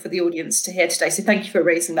point for the audience to hear today. So thank you for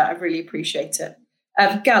raising that. I really appreciate it.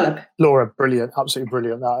 Gallup. Laura, brilliant, absolutely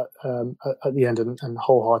brilliant. That at the end and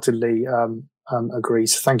wholeheartedly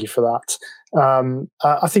agrees. Thank you for that.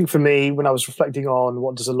 I think for me, when I was reflecting on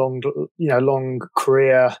what does a long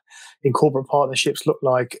career in corporate partnerships look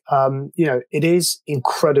like, it is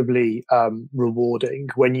incredibly rewarding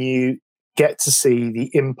when you get to see the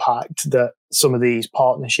impact that some of these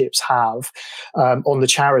partnerships have on the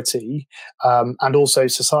charity and also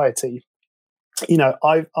society.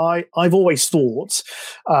 I've always thought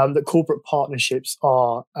that corporate partnerships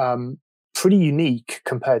are pretty unique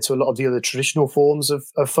compared to a lot of the other traditional forms of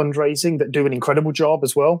fundraising that do an incredible job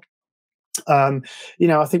as well. I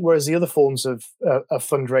think whereas the other forms of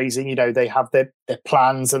fundraising, they have their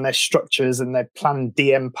plans and their structures and their planned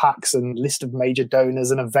DM packs and list of major donors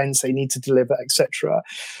and events they need to deliver, etc.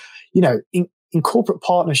 In corporate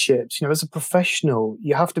partnerships, as a professional,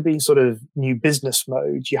 you have to be in sort of new business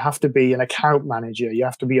mode. You have to be an account manager. You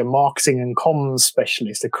have to be a marketing and comms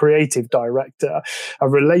specialist, a creative director, a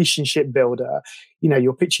relationship builder.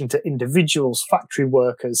 You're pitching to individuals, factory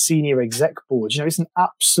workers, senior exec boards. It's an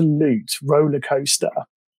absolute roller coaster.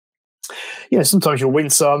 Sometimes you'll win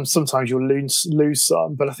some, sometimes you'll lose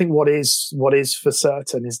some. But I think what is for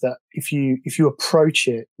certain is that if you approach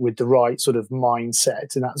it with the right sort of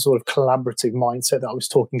mindset and that sort of collaborative mindset that I was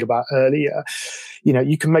talking about earlier,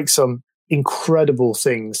 you can make some incredible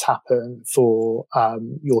things happen for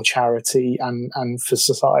your charity and for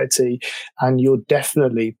society, and you'll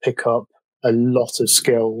definitely pick up a lot of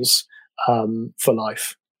skills for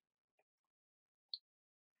life.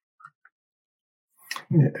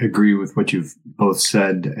 I agree with what you've both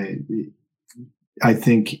said. I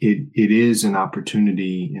think it is an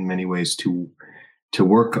opportunity in many ways to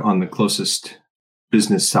work on the closest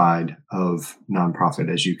business side of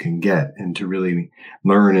nonprofit as you can get, and to really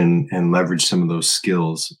learn and leverage some of those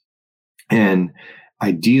skills. And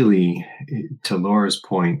ideally, to Laura's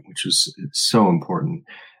point, which was so important,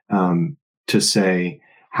 to say,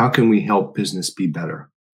 how can we help business be better?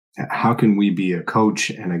 How can we be a coach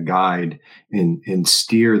and a guide and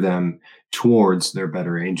steer them towards their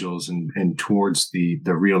better angels and towards the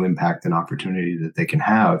real impact and opportunity that they can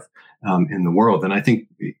have in the world? And I think,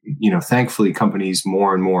 thankfully, companies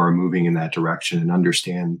more and more are moving in that direction and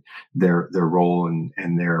understand their role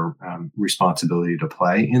and their responsibility to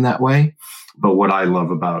play in that way. But what I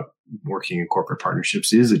love about working in corporate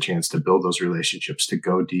partnerships is a chance to build those relationships, to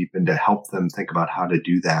go deep and to help them think about how to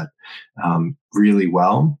do that really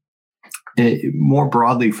well. More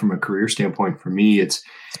broadly, from a career standpoint, for me, it's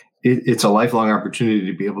a lifelong opportunity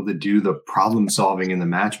to be able to do the problem solving and the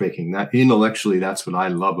matchmaking. That intellectually, that's what I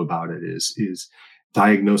love about it is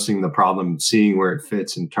diagnosing the problem, seeing where it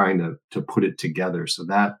fits, and trying to put it together. So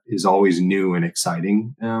that is always new and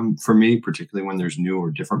exciting for me, particularly when there's new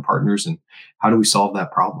or different partners. And how do we solve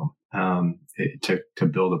that problem to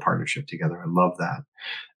build a partnership together? I love that.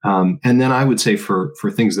 And then I would say for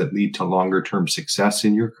things that lead to longer term success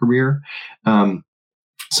in your career,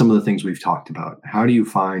 some of the things we've talked about. How do you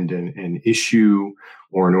find an issue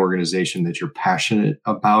or an organization that you're passionate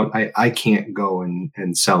about? I can't go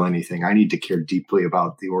and sell anything. I need to care deeply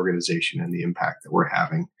about the organization and the impact that we're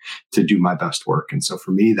having to do my best work. And so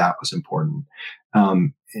for me, that was important.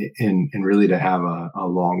 And really to have a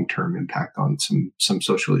long-term impact on some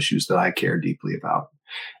social issues that I care deeply about.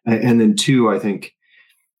 And then two, I think,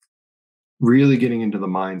 really getting into the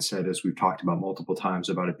mindset, as we've talked about multiple times,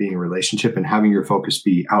 about it being a relationship and having your focus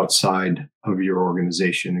be outside of your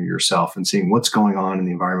organization or yourself, and seeing what's going on in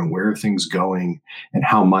the environment, where are things going, and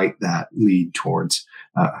how might that lead towards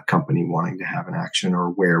a company wanting to have an action, or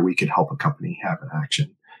where we could help a company have an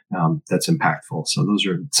action that's impactful. So those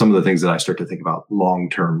are some of the things that I start to think about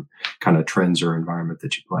long-term kind of trends or environment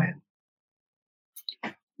that you play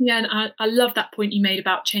in. Yeah, and I love that point you made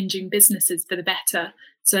about changing businesses for the better.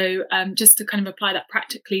 So just to kind of apply that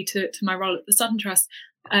practically to my role at the Sutton Trust,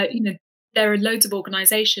 there are loads of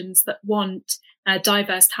organisations that want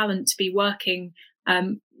diverse talent to be working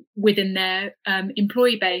within their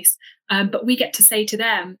employee base. But we get to say to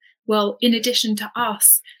them, well, in addition to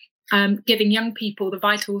us giving young people the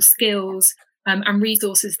vital skills and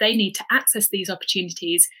resources they need to access these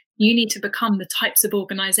opportunities, you need to become the types of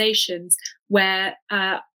organisations where,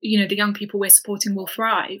 the young people we're supporting will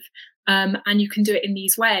thrive. And you can do it in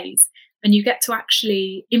these ways. And you get to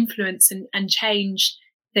actually influence and change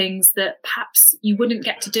things that perhaps you wouldn't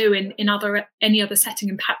get to do in any other setting,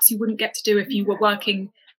 and perhaps you wouldn't get to do if you were working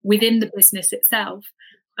within the business itself.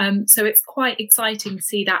 So it's quite exciting to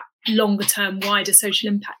see that longer term, wider social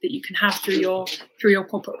impact that you can have through your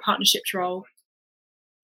corporate partnerships role.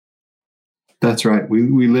 That's right.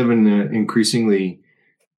 We live in an increasingly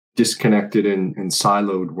disconnected and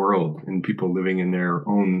siloed world, and people living in their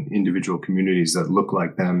own individual communities that look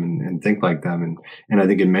like them and think like them. And I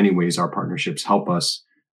think in many ways our partnerships help us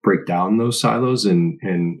break down those silos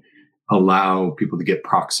and allow people to get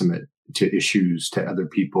proximate to issues, to other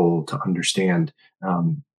people, to understand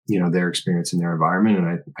their experience in their environment.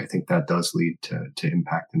 And I think that does lead to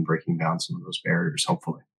impact and breaking down some of those barriers,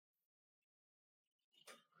 hopefully.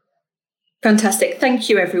 Fantastic. Thank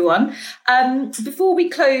you, everyone. Before we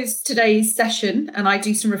close today's session and I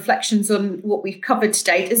do some reflections on what we've covered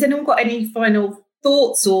today, has anyone got any final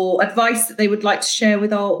thoughts or advice that they would like to share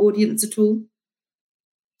with our audience at all?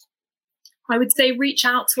 I would say reach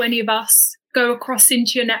out to any of us, go across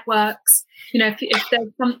into your networks. If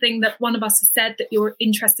there's something that one of us has said that you're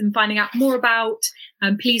interested in finding out more about,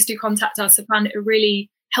 please do contact us. I found it a really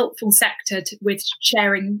helpful sector with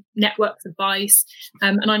sharing networks advice.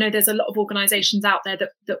 And I know there's a lot of organisations out there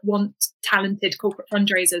that want talented corporate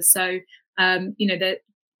fundraisers. So, that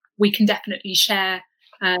we can definitely share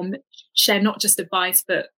not just advice,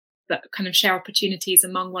 but kind of share opportunities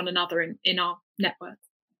among one another in our network.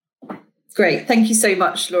 Great. Thank you so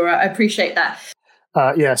much, Laura. I appreciate that.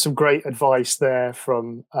 Some great advice there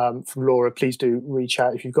from Laura. Please do reach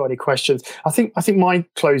out if you've got any questions. I think my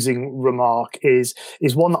closing remark is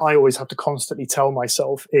one that I always have to constantly tell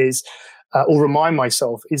myself or remind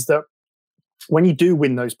myself is that when you do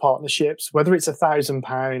win those partnerships, whether it's £1,000,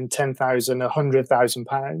 £10,000,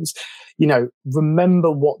 £100,000,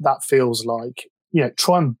 remember what that feels like.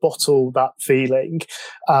 Try and bottle that feeling.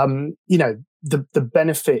 The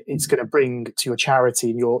benefit it's going to bring to your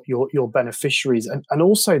charity and your beneficiaries, and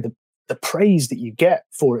also the praise that you get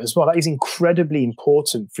for it as well. That is incredibly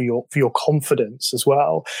important for your confidence as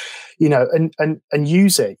well. And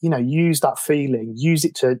use it. Use that feeling. Use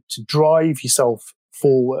it to drive yourself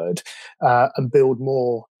forward and build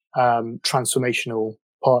more transformational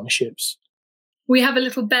partnerships. We have a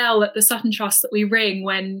little bell at the Sutton Trust that we ring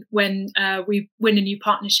when we win a new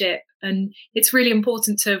partnership. And it's really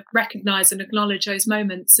important to recognise and acknowledge those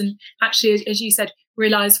moments. And actually, as you said,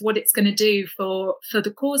 realise what it's going to do for the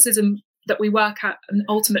causes that we work at, and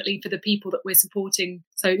ultimately for the people that we're supporting.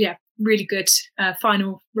 So, yeah, really good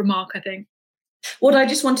final remark, I think. What I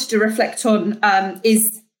just wanted to reflect on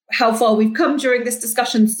is how far we've come during this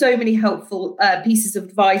discussion. So many helpful pieces of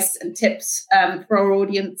advice and tips for our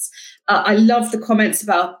audience. I love the comments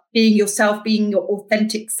about being yourself, being your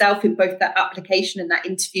authentic self in both that application and that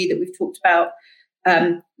interview that we've talked about.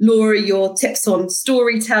 Laura, your tips on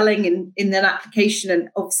storytelling in that application, and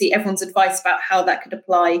obviously everyone's advice about how that could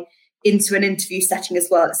apply into an interview setting as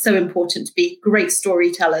well. It's so important to be great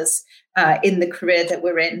storytellers in the career that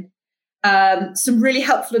we're in. Some really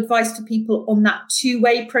helpful advice for people on that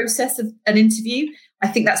two-way process of an interview. I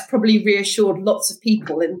think that's probably reassured lots of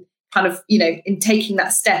people in kind of, in taking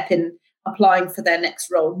that step in applying for their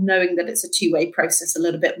next role, knowing that it's a two-way process a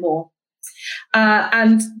little bit more.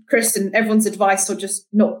 And Kristen, everyone's advice on just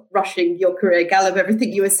not rushing your career. Gallup,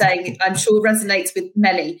 everything you were saying, I'm sure resonates with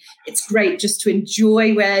many. It's great just to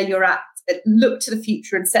enjoy where you're at, look to the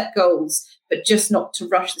future and set goals, but just not to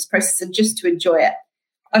rush this process and just to enjoy it.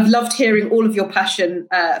 I've loved hearing all of your passion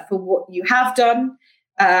for what you have done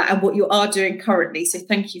and what you are doing currently. So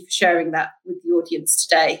thank you for sharing that with the audience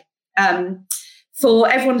today. For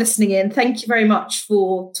everyone listening in, thank you very much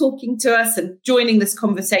for talking to us and joining this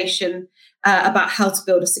conversation about how to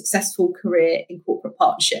build a successful career in corporate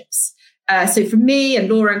partnerships. So from me and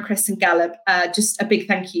Laura and Chris and Gallup, just a big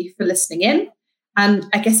thank you for listening in. And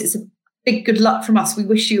I guess it's a big good luck from us. We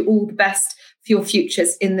wish you all the best for your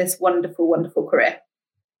futures in this wonderful, wonderful career.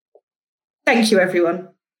 Thank you, everyone.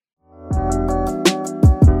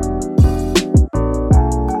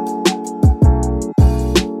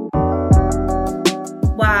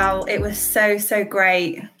 Wow, it was so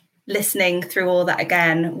great listening through all that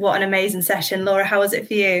again. What an amazing session. Laura, how was it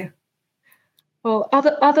for you? Well,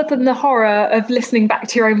 other than the horror of listening back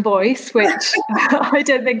to your own voice, which I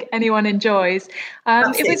don't think anyone enjoys,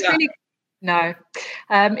 it was really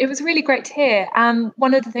it was really great to hear.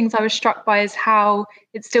 One of the things I was struck by is how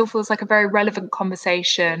it still feels like a very relevant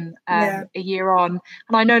conversation a year on.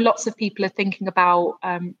 And I know lots of people are thinking about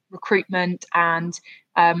recruitment and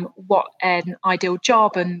what an ideal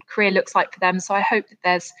job and career looks like for them. So I hope that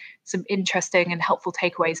there's some interesting and helpful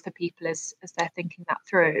takeaways for people as they're thinking that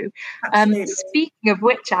through. Speaking of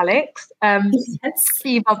which, Alex,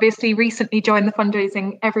 you've obviously recently joined the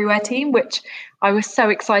Fundraising Everywhere team, which I was so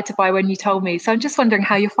excited by when you told me. So I'm just wondering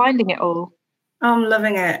how you're finding it all. I'm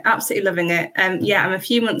loving it. Absolutely loving it. I'm a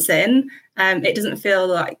few months in. It doesn't feel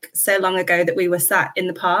like so long ago that we were sat in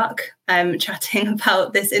the park chatting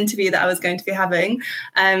about this interview that I was going to be having.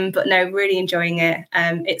 But no, really enjoying it.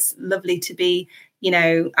 It's lovely to be,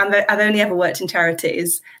 I've only ever worked in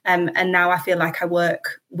charities, and now I feel like I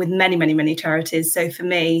work with many, many, many charities. So for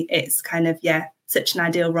me, it's kind of, such an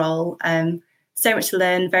ideal role. So much to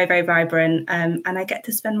learn, very, very vibrant. And I get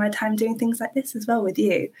to spend my time doing things like this as well with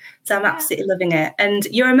you. So I'm absolutely loving it. And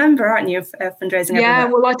you're a member, aren't you, of Fundraising Everywhere? Yeah,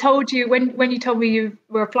 well, I told you when you told me you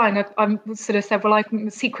were applying, I sort of said, well, I'm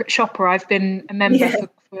a secret shopper. I've been a member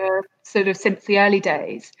for sort of since the early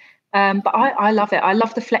days. But I love it. I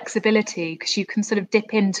love the flexibility because you can sort of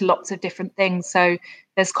dip into lots of different things. So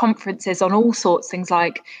there's conferences on all sorts, things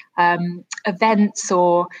like events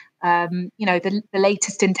or the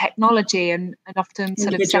latest in technology and often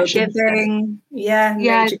sort of sessions. Giving,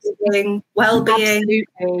 giving, well-being.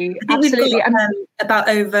 Absolutely. We've got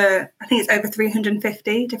over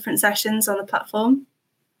 350 different sessions on the platform.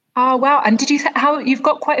 Oh, wow. And you've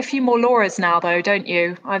got quite a few more Lauras now, though, don't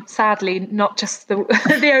you? I'm sadly not just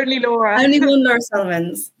the only Laura. Only one Laura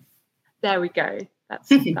Solomons. There we go.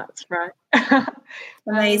 That's right.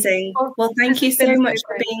 Amazing. Well, thank you so much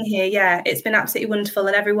for being here. Yeah, it's been absolutely wonderful.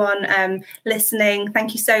 And everyone listening,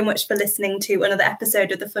 thank you so much for listening to another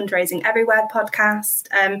episode of the Fundraising Everywhere podcast.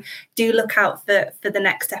 Do look out for the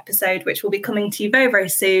next episode, which will be coming to you very, very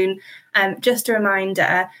soon. Just a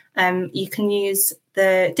reminder, you can use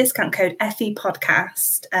the discount code FE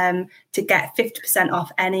podcast to get 50% off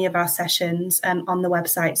any of our sessions on the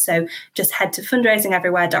website. So just head to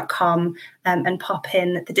fundraisingeverywhere.com and pop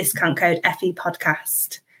in the discount code FE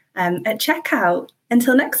podcast at checkout.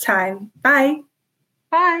 Until next time, bye.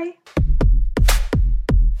 Bye.